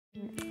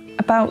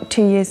About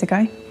 2 years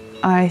ago,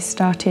 I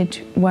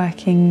started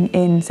working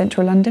in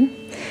central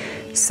London.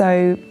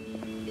 So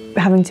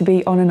having to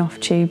be on and off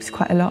tubes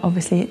quite a lot,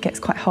 obviously it gets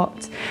quite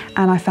hot.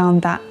 And I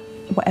found that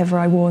whatever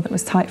I wore that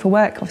was tight for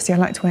work, obviously I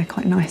like to wear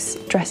quite nice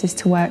dresses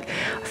to work,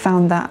 I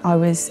found that I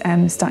was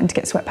starting to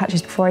get sweat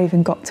patches before I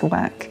even got to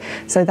work.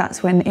 So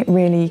that's when it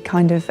really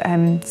kind of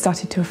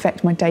started to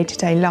affect my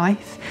day-to-day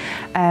life.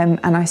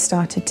 And I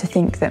started to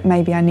think that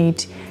maybe I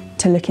need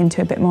to look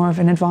into a bit more of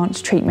an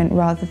advanced treatment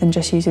rather than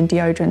just using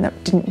deodorant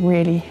that didn't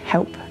really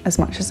help as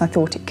much as I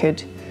thought it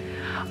could.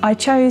 I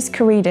chose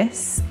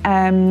Karidis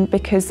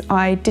because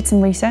I did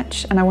some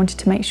research and I wanted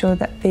to make sure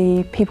that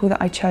the people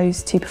that I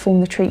chose to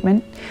perform the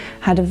treatment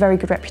had a very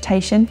good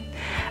reputation,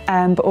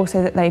 but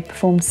also that they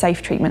performed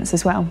safe treatments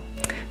as well.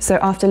 So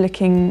after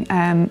looking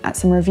at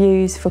some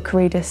reviews for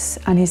Karidis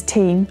and his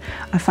team,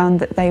 I found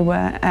that they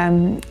were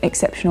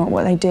exceptional at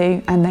what they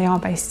do, and they are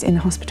based in the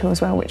hospital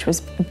as well, which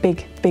was a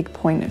big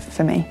point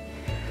for me.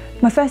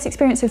 My first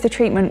experience of the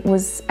treatment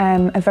was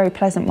a very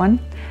pleasant one.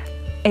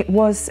 It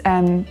was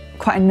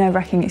quite a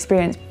nerve-wracking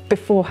experience.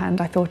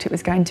 Beforehand, I thought it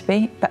was going to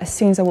be, but as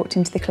soon as I walked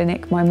into the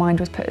clinic, my mind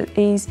was put at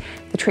ease.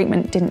 The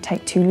treatment didn't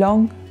take too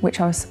long, which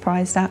I was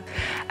surprised at,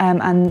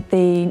 and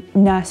the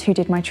nurse who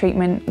did my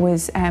treatment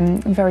was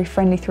very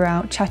friendly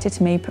throughout, chatted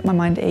to me, put my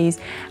mind at ease,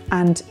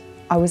 and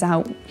I was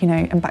out,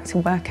 and back to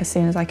work as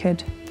soon as I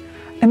could.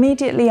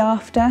 Immediately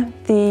after,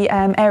 the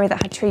area that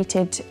I had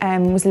treated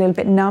was a little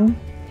bit numb.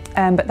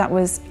 But that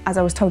was, as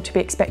I was told, to be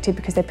expected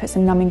because they put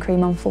some numbing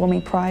cream on for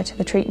me prior to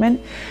the treatment.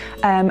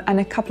 And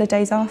a couple of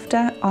days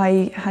after,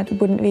 I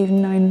wouldn't have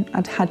even known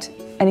I'd had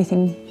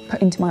anything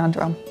put into my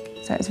underarm.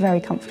 So it was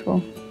very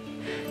comfortable.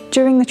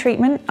 During the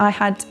treatment, I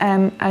had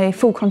a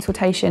full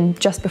consultation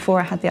just before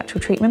I had the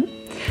actual treatment,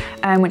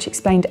 which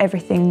explained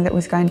everything that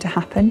was going to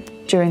happen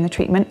during the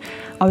treatment.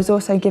 I was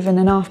also given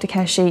an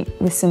aftercare sheet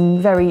with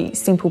some very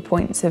simple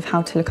points of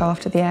how to look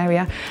after the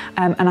area,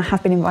 and I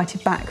have been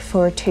invited back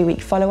for a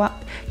 2-week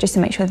follow-up just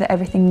to make sure that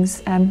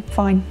everything's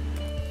fine.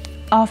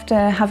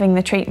 After having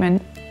the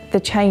treatment, the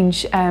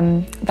change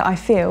that I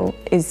feel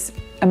is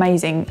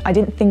amazing. I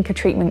didn't think a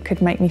treatment could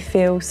make me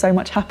feel so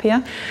much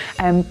happier,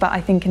 but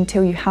I think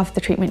until you have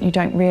the treatment you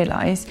don't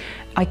realise.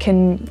 I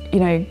can,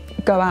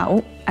 go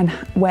out and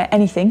wear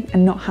anything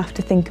and not have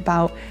to think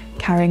about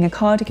carrying a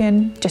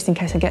cardigan just in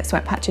case I get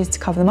sweat patches to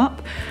cover them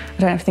up.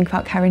 I don't have to think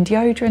about carrying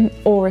deodorant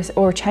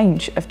or a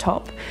change of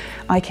top.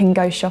 I can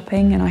go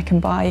shopping and I can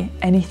buy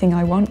anything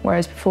I want,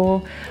 whereas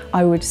before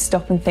I would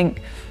stop and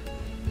think,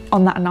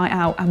 on that night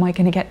out, am I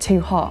going to get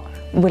too hot?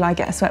 Will I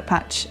get a sweat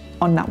patch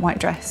on that white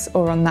dress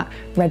or on that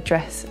red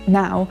dress?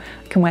 Now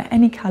I can wear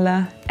any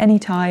colour, any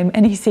time,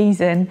 any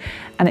season,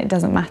 and it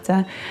doesn't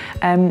matter.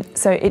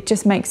 So it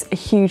just makes a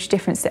huge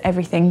difference to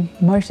everything,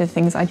 most of the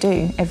things I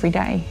do every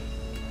day.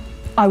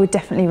 I would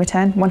definitely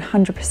return,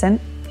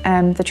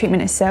 100%. The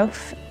treatment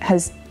itself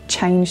has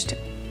changed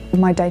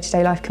my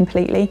day-to-day life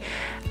completely,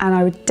 and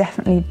I would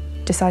definitely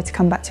decide to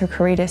come back to a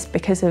Karidis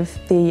because of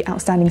the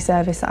outstanding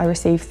service that I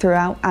received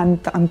throughout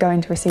and that I'm going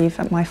to receive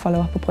at my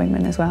follow-up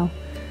appointment as well.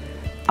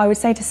 I would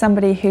say to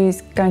somebody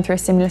who's going through a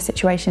similar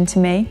situation to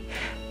me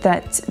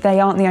that they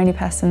aren't the only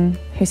person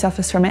who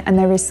suffers from it, and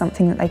there is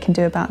something that they can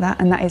do about that,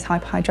 and that is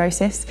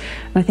hyperhydrosis.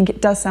 And I think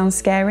it does sound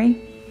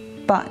scary,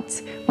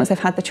 but once they've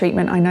had the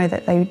treatment, I know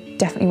that they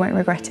definitely won't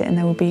regret it and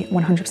they will be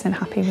 100%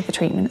 happy with the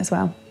treatment as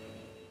well.